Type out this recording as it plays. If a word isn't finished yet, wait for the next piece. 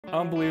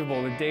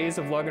Unbelievable, the days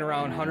of lugging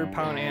around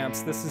 100-pound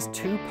amps. This is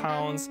 2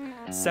 pounds,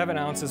 7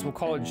 ounces. We'll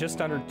call it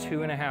just under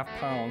 2.5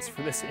 pounds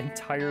for this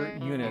entire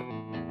unit.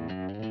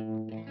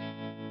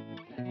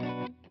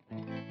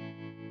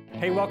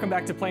 Hey, welcome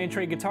back to Play and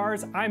Trade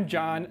Guitars. I'm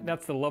John,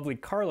 that's the lovely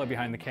Carla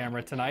behind the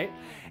camera tonight.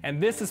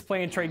 And this is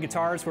Play and Trade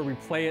Guitars, where we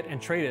play it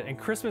and trade it. And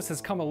Christmas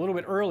has come a little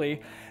bit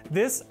early.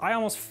 I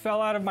almost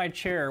fell out of my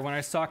chair when I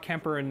saw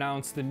Kemper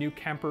announce the new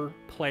Kemper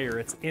Player.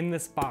 It's in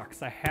this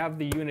box. I have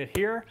the unit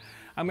here.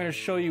 I'm gonna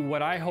show you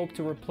what I hope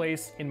to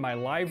replace in my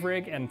live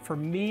rig. And for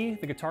me,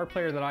 the guitar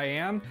player that I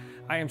am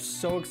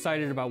so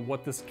excited about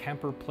what this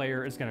Kemper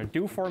Player is gonna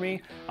do for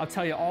me. I'll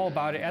tell you all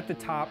about it at the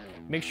top.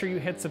 Make sure you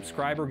hit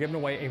subscribe. We're giving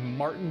away a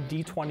Martin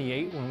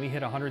D28 when we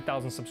hit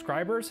 100,000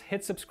 subscribers.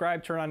 Hit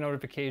subscribe, turn on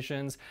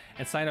notifications,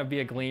 and sign up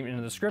via acclaimed in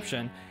the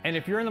description. And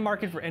if you're in the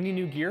market for any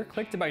new gear,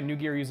 click to buy new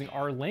gear using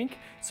our link.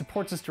 It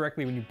supports us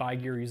directly when you buy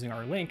gear using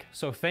our link,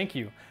 so thank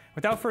you.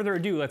 Without further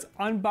ado, let's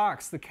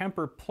unbox the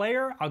Kemper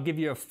Player. I'll give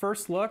you a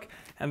first look,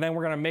 and then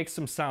we're gonna make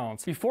some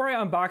sounds. Before I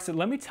unbox it,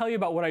 let me tell you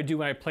about what I do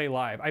when I play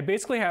live. I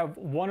basically have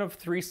one of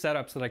 3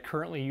 setups that I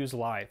currently use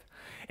live.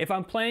 If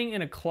I'm playing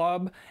in a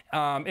club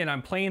and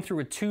I'm playing through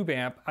a tube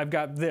amp, I've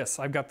got this.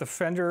 I've got the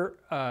Fender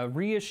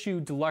Reissue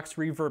Deluxe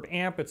Reverb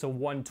amp. It's a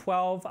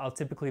 112. I'll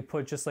typically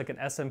put just like an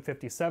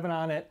SM57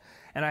 on it.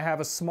 And I have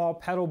a small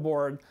pedal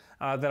board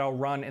that I'll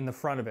run in the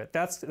front of it.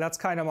 That's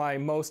kind of my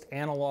most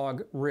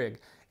analog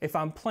rig. If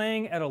I'm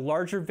playing at a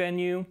larger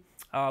venue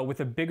with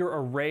a bigger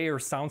array or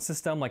sound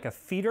system like a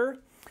theater,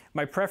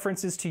 my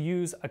preference is to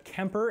use a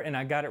Kemper, and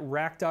I got it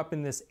racked up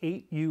in this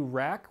 8U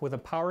rack with a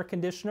power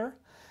conditioner.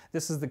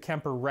 This is the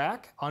Kemper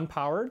rack,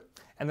 unpowered,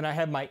 and then I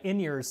have my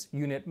in-ears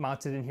unit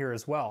mounted in here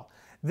as well.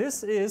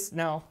 This is,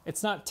 now,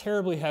 it's not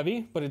terribly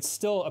heavy, but it's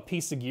still a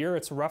piece of gear.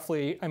 It's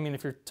roughly, I mean,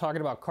 if you're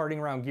talking about carting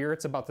around gear,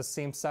 it's about the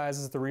same size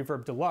as the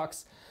Reverb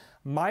Deluxe.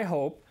 My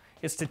hope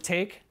is to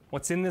take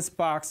what's in this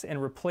box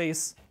and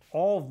replace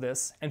all of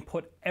this and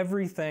put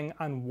everything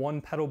on one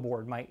pedal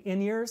board. My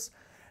in-ears,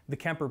 the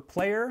Kemper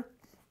Player,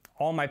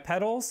 all my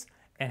pedals,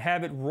 and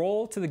have it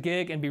roll to the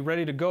gig and be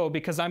ready to go,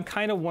 because I'm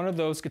kind of one of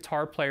those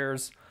guitar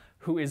players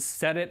who is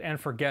set it and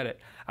forget it.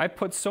 I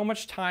put so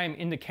much time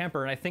into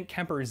Kemper, and I think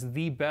Kemper is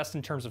the best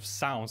in terms of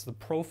sounds. The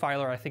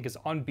Profiler, I think, is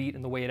unbeat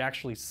in the way it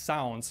actually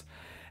sounds.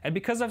 And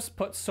because I've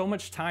put so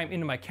much time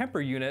into my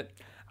Kemper unit,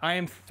 I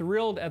am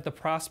thrilled at the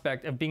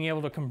prospect of being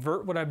able to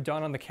convert what I've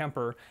done on the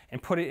Kemper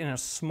and put it in a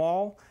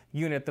small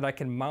unit that I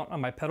can mount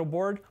on my pedal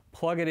board,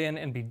 plug it in,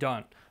 and be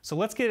done. So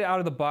let's get it out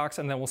of the box,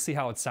 and then we'll see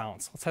how it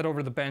sounds. Let's head over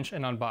to the bench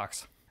and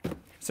unbox.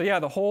 So yeah,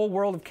 the whole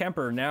world of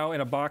Kemper now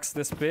in a box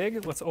this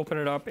big. Let's open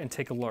it up and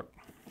take a look.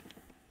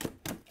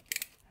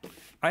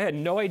 I had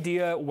no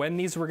idea when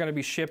these were gonna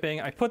be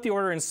shipping. I put the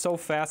order in so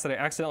fast that I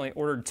accidentally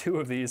ordered 2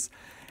 of these,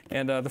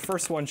 and the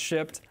first one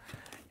shipped,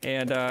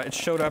 and it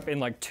showed up in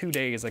like 2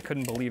 days. I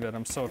couldn't believe it.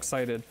 I'm so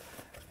excited.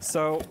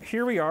 So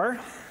here we are,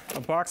 a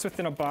box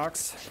within a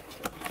box.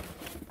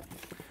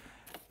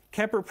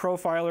 Kemper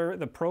Profiler,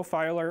 the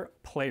Profiler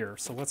Player.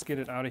 So let's get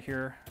it out of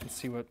here and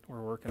see what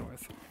we're working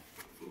with.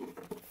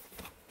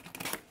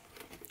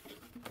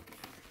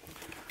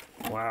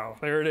 Wow,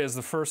 there it is,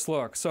 the first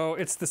look. So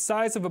it's the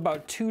size of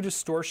about 2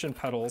 distortion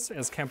pedals,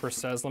 as Kemper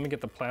says. Let me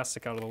get the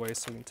plastic out of the way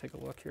so we can take a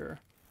look here.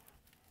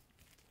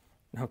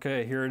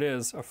 Okay, here it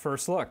is, a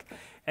first look.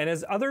 And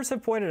as others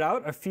have pointed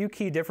out, a few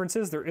key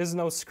differences. There is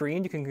no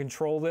screen. You can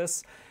control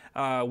this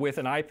with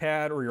an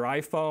iPad or your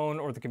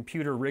iPhone or the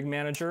computer rig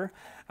manager.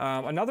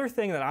 Another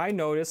thing that I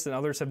noticed, and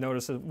others have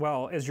noticed as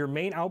well, is your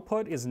main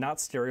output is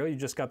not stereo. You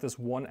just got this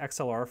one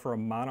XLR for a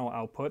mono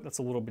output. That's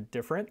a little bit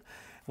different.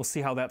 We'll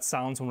see how that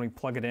sounds when we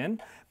plug it in.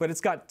 But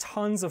it's got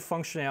tons of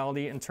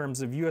functionality in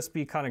terms of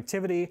USB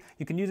connectivity.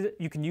 You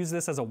can use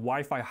this as a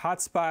Wi-Fi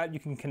hotspot. You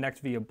can connect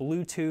via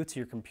Bluetooth to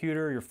your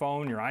computer, your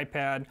phone, your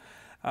iPad.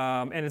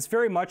 And it's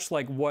very much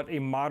like what a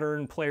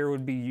modern player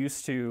would be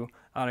used to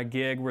on a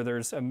gig, where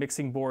there's a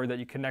mixing board that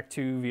you connect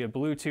to via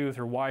Bluetooth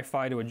or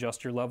Wi-Fi to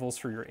adjust your levels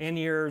for your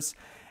in-ears.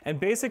 And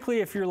basically,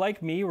 if you're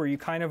like me, where you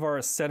kind of are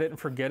a set it and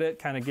forget it,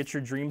 kind of get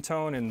your dream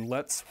tone and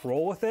let's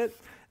roll with it,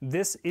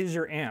 this is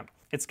your amp.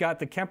 It's got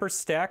the Kemper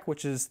stack,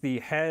 which is the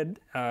head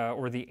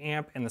or the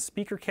amp and the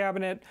speaker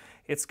cabinet.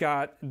 It's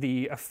got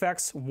the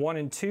effects 1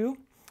 and 2.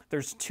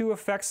 There's 2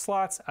 effects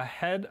slots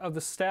ahead of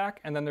the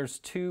stack, and then there's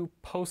 2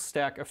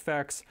 post-stack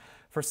effects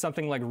for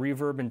something like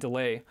reverb and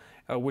delay,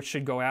 which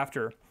should go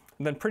after.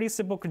 And then pretty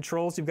simple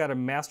controls. You've got a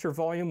master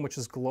volume, which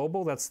is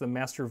global. That's the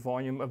master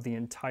volume of the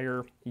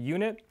entire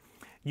unit.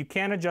 You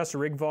can adjust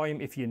rig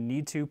volume if you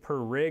need to per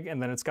rig, and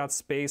then it's got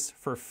space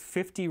for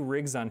 50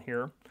 rigs on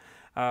here.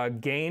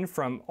 Gain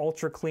from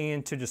ultra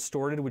clean to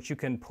distorted, which you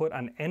can put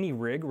on any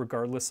rig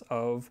regardless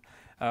of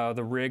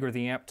the rig or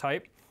the amp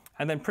type.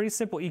 And then pretty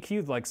simple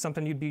EQ, like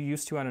something you'd be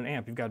used to on an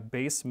amp. You've got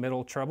bass,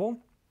 middle, treble,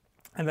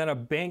 and then a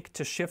bank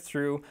to shift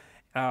through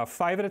 5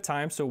 at a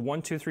time. So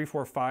 1, 2, 3,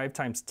 4, 5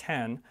 times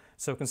 10.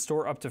 So it can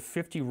store up to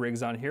 50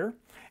 rigs on here.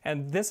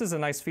 And this is a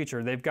nice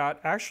feature. They've got,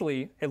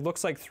 actually, it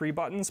looks like 3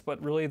 buttons,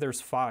 but really there's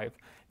 5,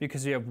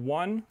 because you have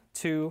 1,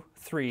 2,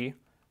 3,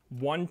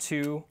 1,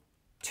 2,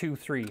 2,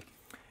 3.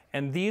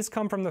 And these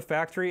come from the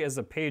factory as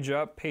a page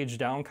up, page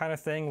down kind of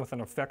thing with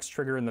an effects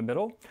trigger in the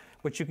middle,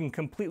 which you can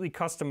completely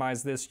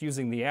customize this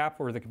using the app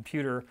or the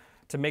computer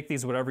to make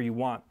these whatever you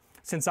want.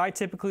 Since I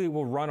typically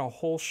will run a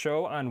whole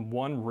show on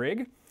one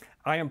rig,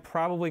 I am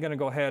probably going to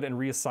go ahead and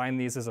reassign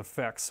these as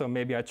effects. So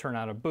maybe I turn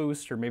on a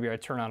boost, or maybe I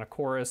turn on a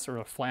chorus or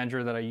a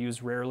flanger that I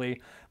use rarely,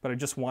 but I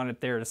just want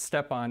it there to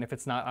step on if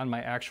it's not on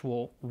my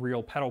actual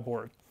real pedal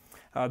board.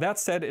 That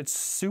said, it's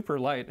super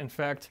light. In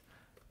fact,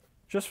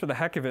 just for the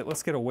heck of it,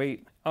 let's get a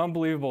weight.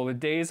 Unbelievable. The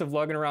days of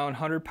lugging around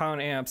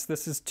 100-pound amps.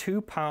 This is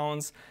 2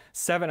 pounds,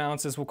 7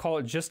 ounces. We'll call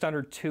it just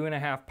under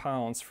 2.5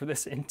 pounds for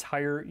this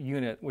entire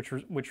unit,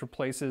 which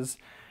replaces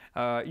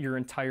your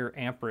entire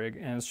amp rig.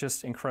 And it's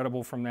just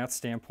incredible from that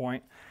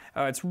standpoint.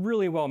 It's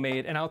really well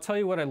made. And I'll tell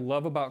you what I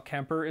love about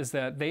Kemper is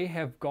that they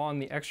have gone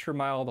the extra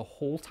mile the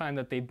whole time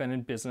that they've been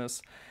in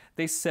business.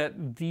 They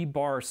set the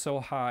bar so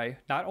high,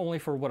 not only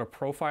for what a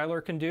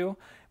profiler can do,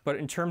 but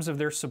in terms of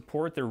their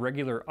support, their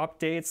regular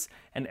updates,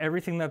 and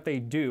everything that they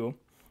do.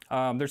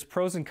 There's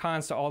pros and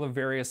cons to all the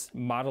various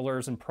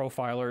modelers and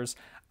profilers.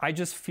 I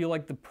just feel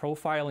like the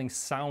profiling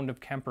sound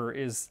of Kemper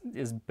is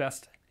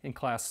best in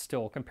class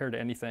still compared to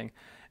anything.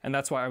 And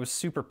that's why I was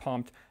super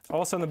pumped.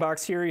 Also in the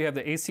box here, you have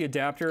the AC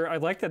adapter. I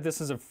like that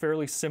this is a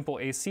fairly simple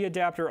AC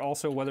adapter.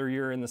 Also, whether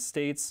you're in the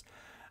States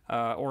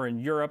or in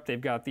Europe, they've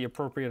got the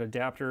appropriate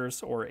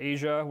adapters, or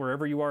Asia,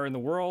 wherever you are in the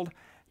world,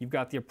 you've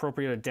got the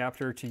appropriate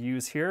adapter to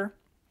use here.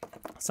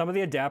 Some of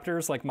the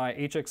adapters, like my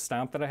HX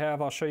Stomp that I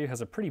have, I'll show you,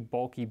 has a pretty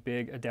bulky,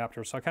 big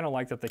adapter. So I kind of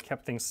like that they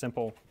kept things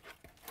simple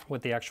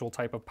with the actual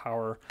type of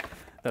power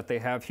that they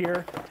have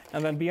here.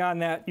 And then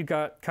beyond that, you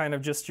got kind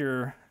of just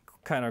your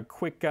kind of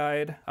quick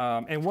guide.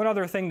 And one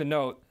other thing to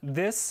note,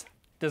 this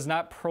does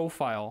not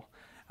profile.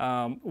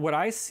 What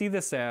I see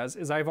this as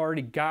is I've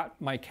already got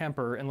my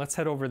Kemper, and let's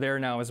head over there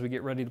now as we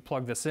get ready to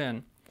plug this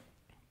in.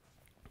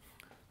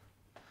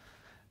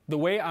 The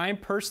way I'm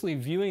personally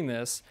viewing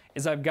this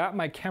is I've got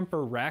my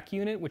Kemper rack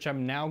unit, which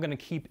I'm now going to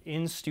keep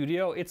in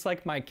studio. It's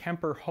like my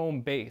Kemper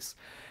home base.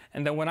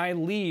 And then when I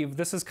leave,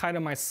 this is kind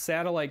of my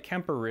satellite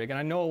Kemper rig. And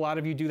I know a lot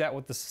of you do that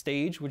with the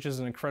Stage, which is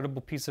an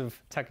incredible piece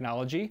of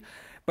technology.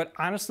 But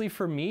honestly,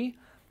 for me,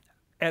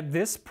 at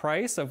this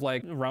price of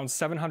like around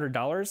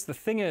 $700, the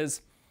thing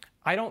is,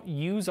 I don't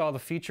use all the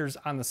features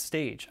on the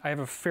Stage. I have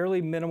a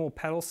fairly minimal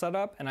pedal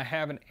setup, and I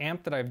have an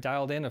amp that I've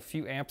dialed in, a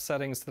few amp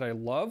settings that I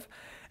love.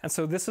 And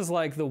so this is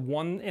like the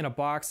one in a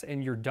box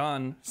and you're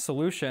done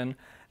solution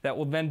that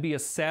will then be a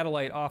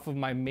satellite off of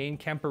my main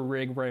Kemper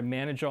rig where I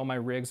manage all my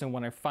rigs. And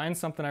when I find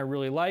something I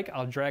really like,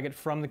 I'll drag it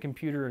from the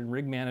computer and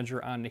rig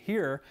manager onto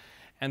here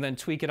and then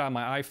tweak it on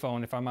my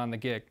iPhone if I'm on the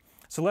gig.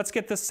 So let's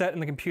get this set in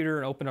the computer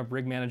and open up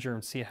rig manager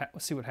and see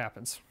what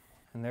happens.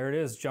 And there it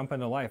is, jump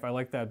into life. I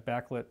like that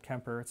backlit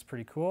Kemper, it's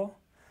pretty cool.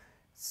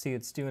 See,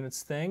 it's doing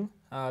its thing.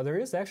 There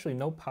is actually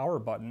no power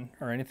button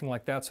or anything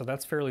like that, so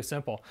that's fairly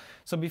simple.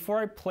 So before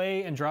I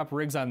play and drop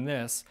rigs on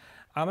this,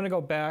 I'm gonna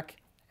go back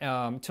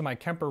to my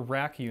Kemper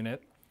rack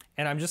unit,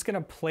 and I'm just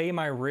gonna play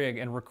my rig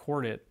and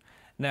record it.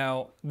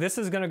 Now, this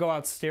is gonna go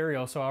out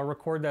stereo, so I'll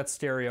record that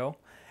stereo,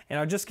 and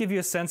I'll just give you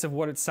a sense of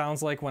what it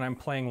sounds like when I'm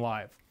playing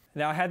live.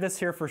 Now, I had this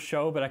here for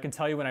show, but I can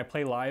tell you when I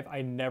play live,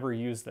 I never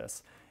use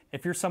this.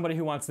 If you're somebody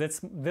who wants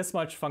this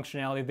much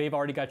functionality, they've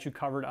already got you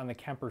covered on the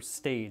Kemper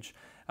Stage.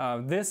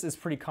 This is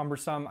pretty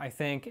cumbersome, I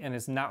think, and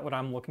is not what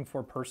I'm looking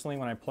for personally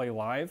when I play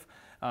live.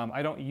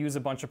 I don't use a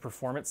bunch of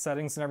performance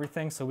settings and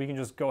everything, so we can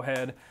just go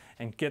ahead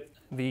and get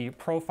the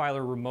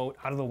Profiler remote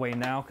out of the way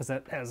now, because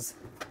that has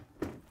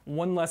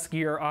one less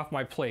gear off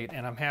my plate,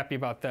 and I'm happy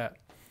about that.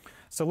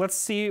 So let's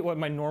see what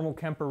my normal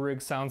Kemper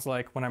rig sounds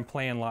like when I'm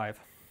playing live.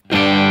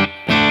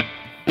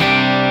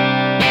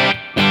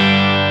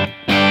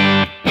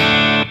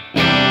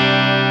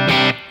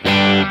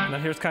 Now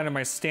here's kind of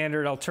my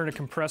standard. I'll turn a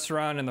compressor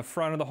on in the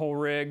front of the whole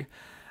rig.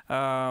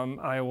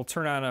 I will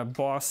turn on a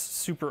Boss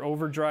Super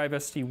Overdrive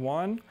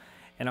SD1,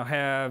 and I'll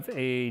have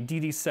a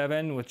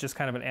DD7 with just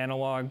kind of an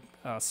analog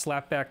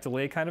slapback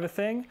delay kind of a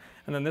thing.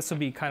 And then this will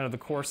be kind of the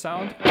core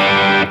sound.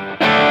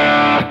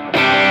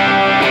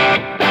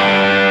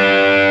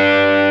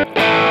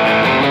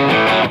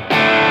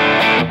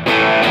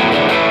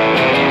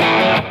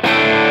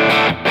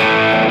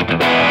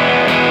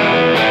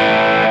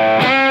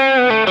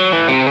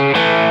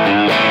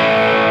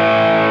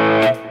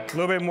 A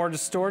little bit more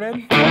distorted.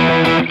 If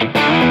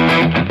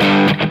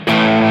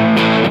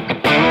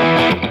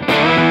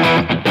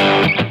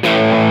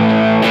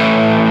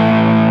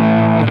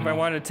I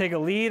wanted to take a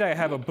lead, I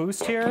have a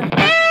boost here.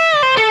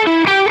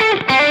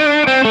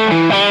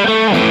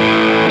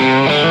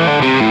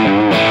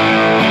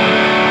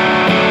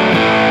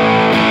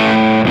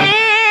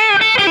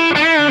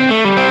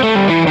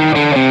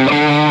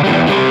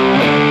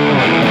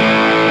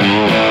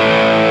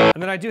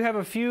 And then I do have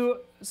a few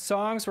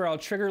songs where I'll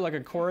trigger like a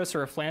chorus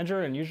or a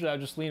flanger, and usually I'll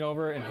just lean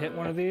over and hit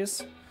one of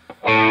these.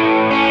 Or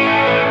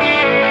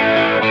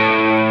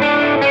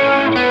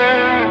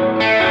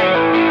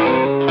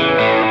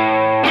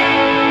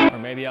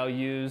maybe I'll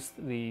use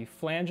the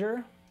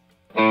flanger.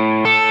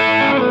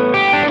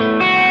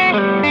 All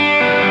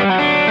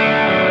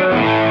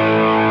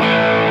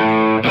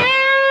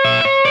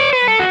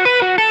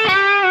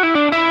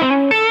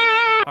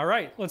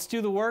right, let's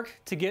do the work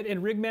to get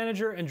in Rig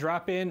Manager and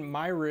drop in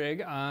my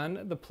rig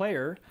on the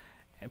player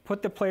and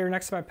put the player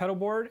next to my pedal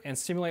board and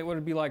simulate what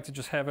it'd be like to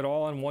just have it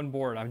all on one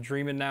board. I'm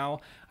dreaming now.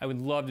 I would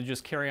love to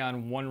just carry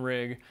on one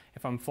rig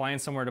if I'm flying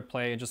somewhere to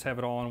play and just have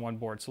it all on one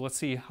board. So let's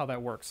see how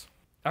that works.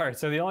 All right,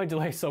 so the only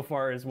delay so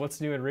far is what's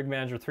new in Rig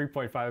Manager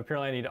 3.5.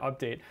 Apparently I need to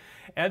update.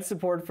 Add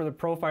support for the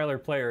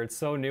Profiler player. It's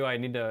so new I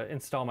need to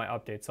install my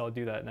update, so I'll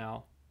do that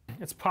now.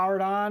 It's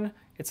powered on,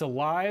 it's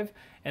alive,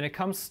 and it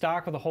comes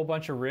stock with a whole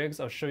bunch of rigs.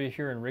 I'll show you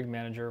here in Rig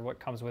Manager what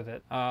comes with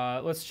it.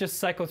 Let's just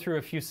cycle through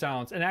a few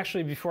sounds. And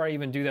actually, before I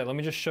even do that, let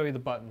me just show you the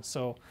buttons.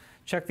 So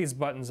check these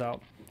buttons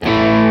out. If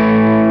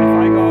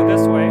I go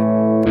this way,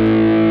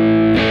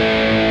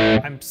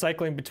 I'm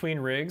cycling between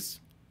rigs,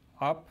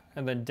 up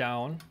and then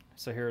down.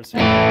 So here's...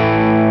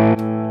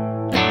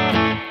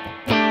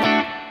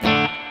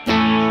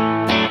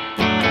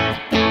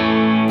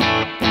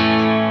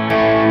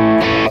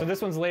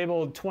 This one's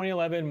labeled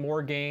 2011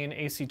 more gain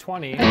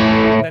AC20.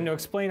 Then to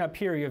explain up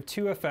here, you have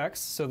two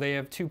effects. So they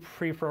have two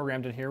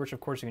pre-programmed in here, which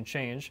of course you can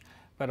change.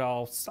 But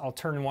I'll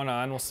turn one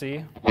on, we'll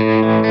see. And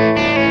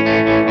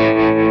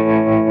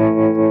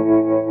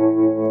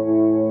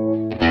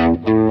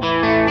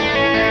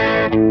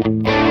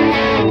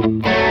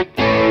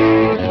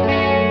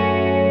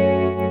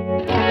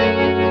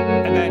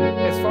then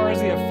as far as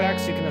the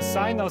effects, you can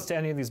assign those to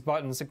any of these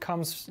buttons. It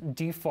comes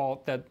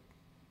default that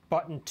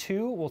button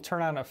 2 will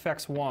turn on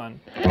effects 1.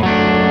 That's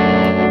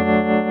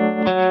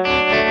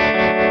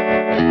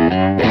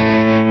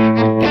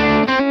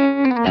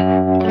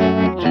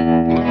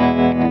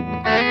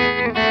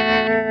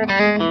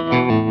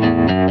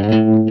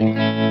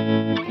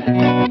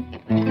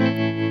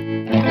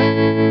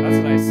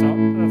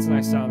a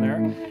nice sound there.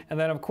 And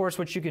then of course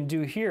what you can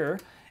do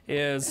here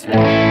is turn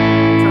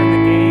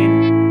the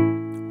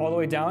gain all the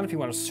way down if you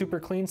want a super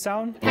clean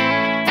sound.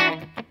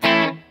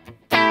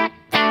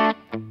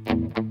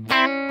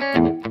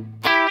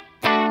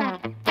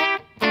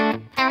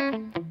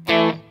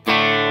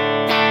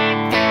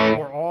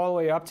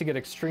 Up to get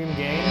extreme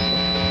gain,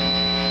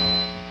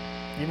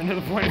 even to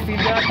the point of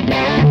feedback.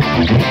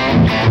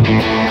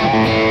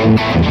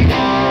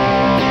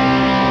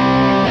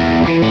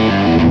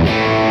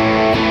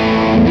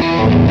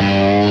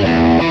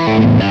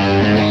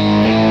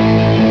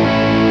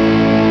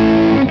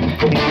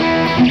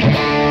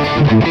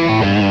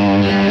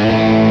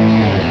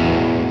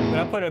 But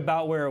I'll put it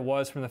about where it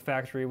was from the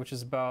factory, which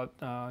is about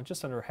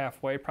just under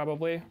halfway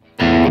probably.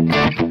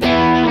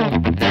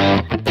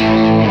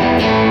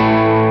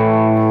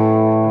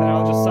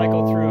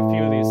 Cycle through a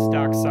few of these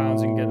stock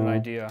sounds and get an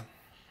idea.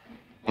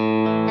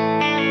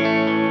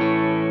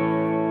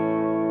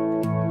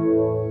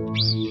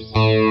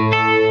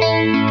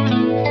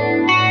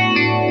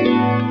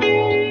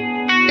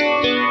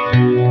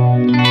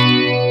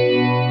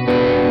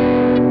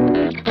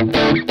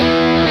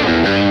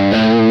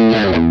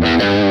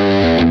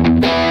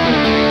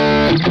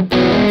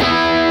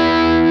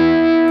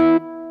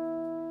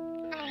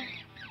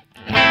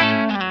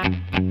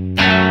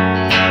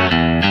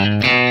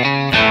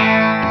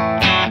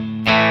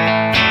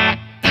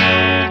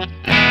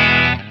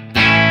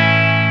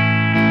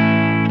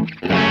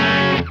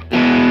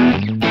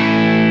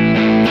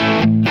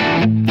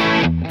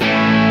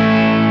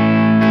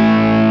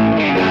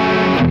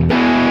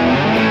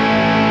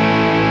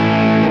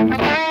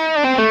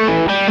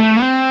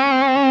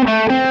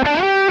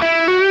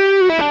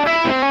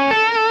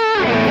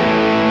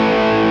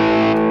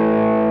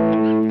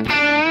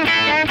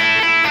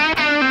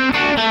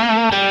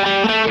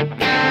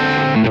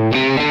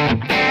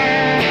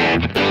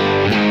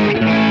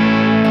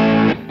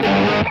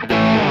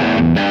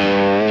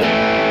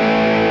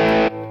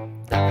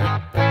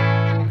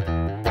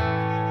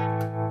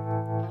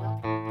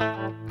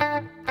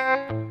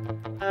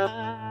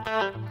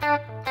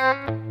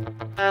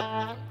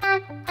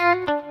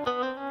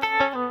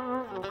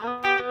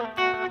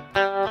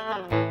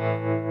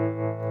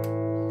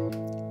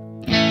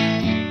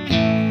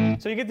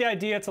 So you get the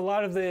idea. It's a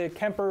lot of the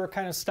Kemper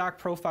kind of stock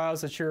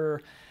profiles that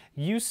you're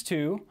used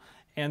to.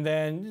 And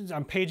then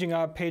I'm paging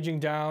up, paging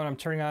down, I'm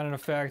turning on an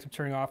effect, I'm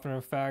turning off an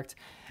effect.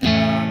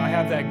 I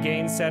have that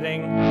gain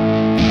setting.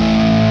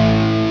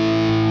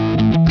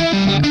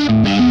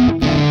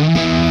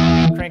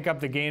 Crank up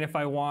the gain if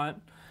I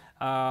want.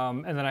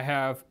 And then I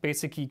have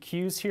basic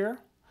EQs here.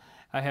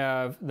 I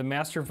have the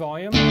master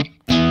volume,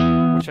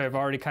 which I've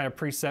already kind of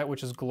preset,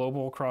 which is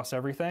global across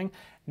everything.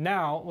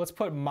 Now, let's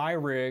put my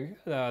rig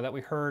that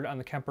we heard on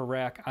the Kemper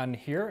rack on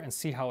here and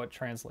see how it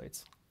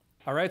translates.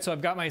 All right, so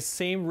I've got my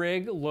same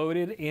rig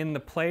loaded in the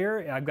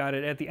player. I've got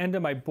it at the end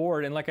of my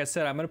board, and like I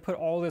said, I'm gonna put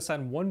all this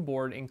on one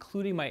board,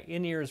 including my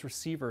in-ears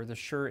receiver, the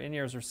Shure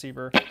in-ears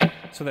receiver,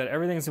 so that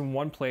everything's in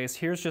one place.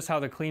 Here's just how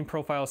the clean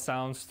profile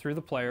sounds through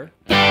the player.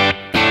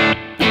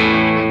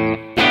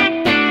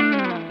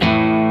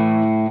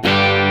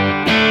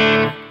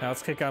 Now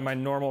let's kick on my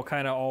normal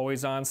kind of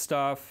always on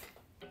stuff.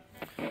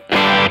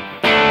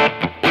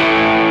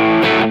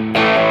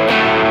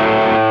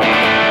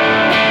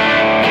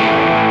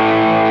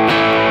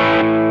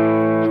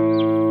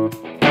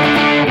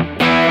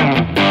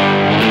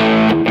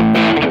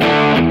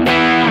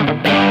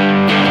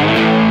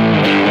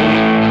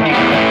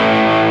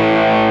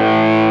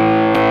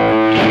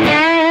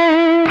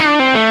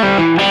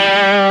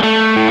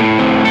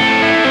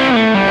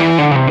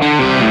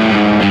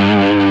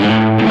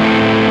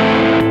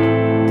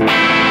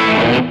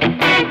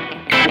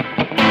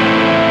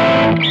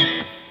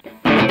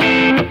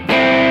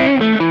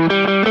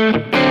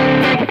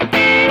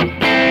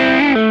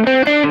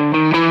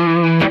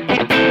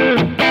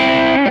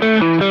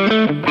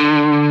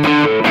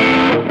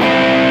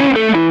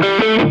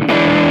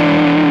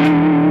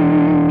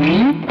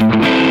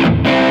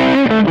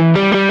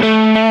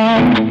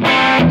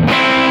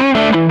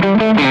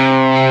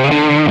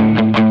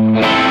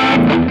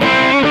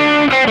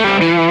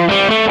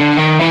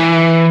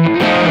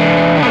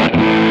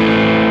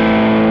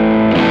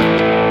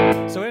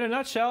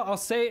 I'll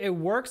say it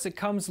works. It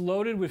comes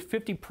loaded with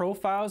 50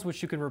 profiles,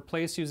 which you can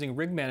replace using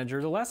Rig Manager.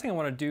 The last thing I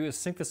want to do is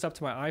sync this up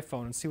to my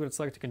iPhone and see what it's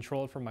like to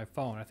control it from my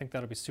phone. I think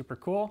that'll be super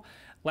cool.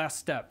 Last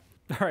step.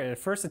 All right, at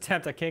first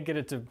attempt, I can't get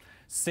it to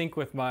sync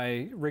with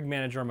my Rig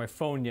Manager on my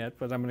phone yet,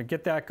 but I'm going to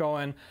get that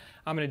going.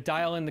 I'm going to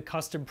dial in the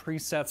custom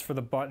presets for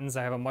the buttons.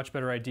 I have a much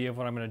better idea of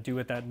what I'm going to do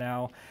with that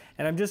now.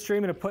 And I'm just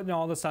dreaming of putting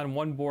all this on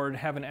one board,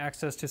 having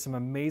access to some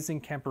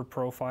amazing Kemper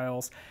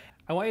profiles.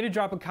 I want you to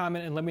drop a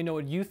comment and let me know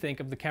what you think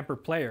of the Kemper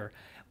Player.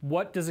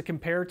 What does it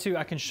compare to?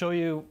 I can show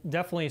you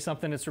definitely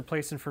something that's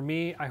replacing for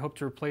me. I hope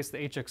to replace the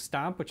HX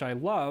Stomp, which I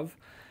love.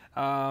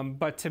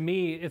 But to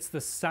me, it's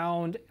the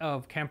sound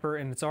of Kemper,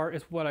 and it's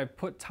what I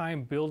put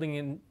time building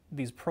in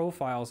these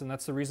profiles, and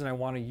that's the reason I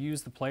want to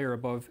use the Player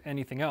above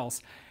anything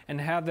else. And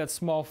have that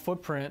small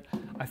footprint,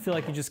 I feel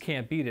like you just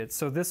can't beat it.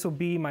 So this will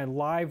be my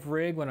live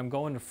rig when I'm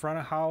going to front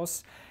of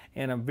house,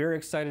 and I'm very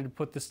excited to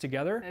put this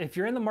together. If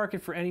you're in the market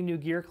for any new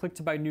gear, click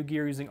to buy new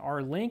gear using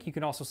our link. You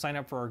can also sign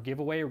up for our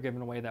giveaway. We're giving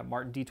away that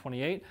Martin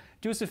D28.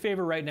 Do us a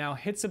favor right now,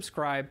 hit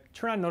subscribe,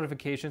 turn on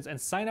notifications,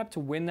 and sign up to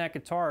win that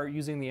guitar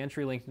using the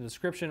entry link in the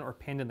description or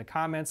pinned in the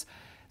comments.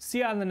 See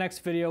you on the next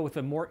video with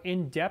a more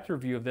in-depth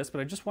review of this, but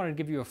I just wanted to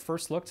give you a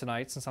first look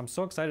tonight since I'm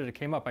so excited it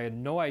came up. I had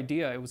no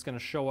idea it was going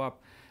to show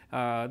up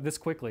this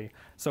quickly.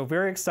 So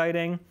very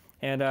exciting.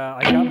 And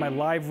I got my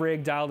live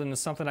rig dialed into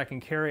something I can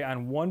carry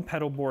on one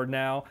pedal board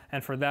now,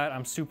 and for that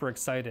I'm super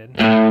excited.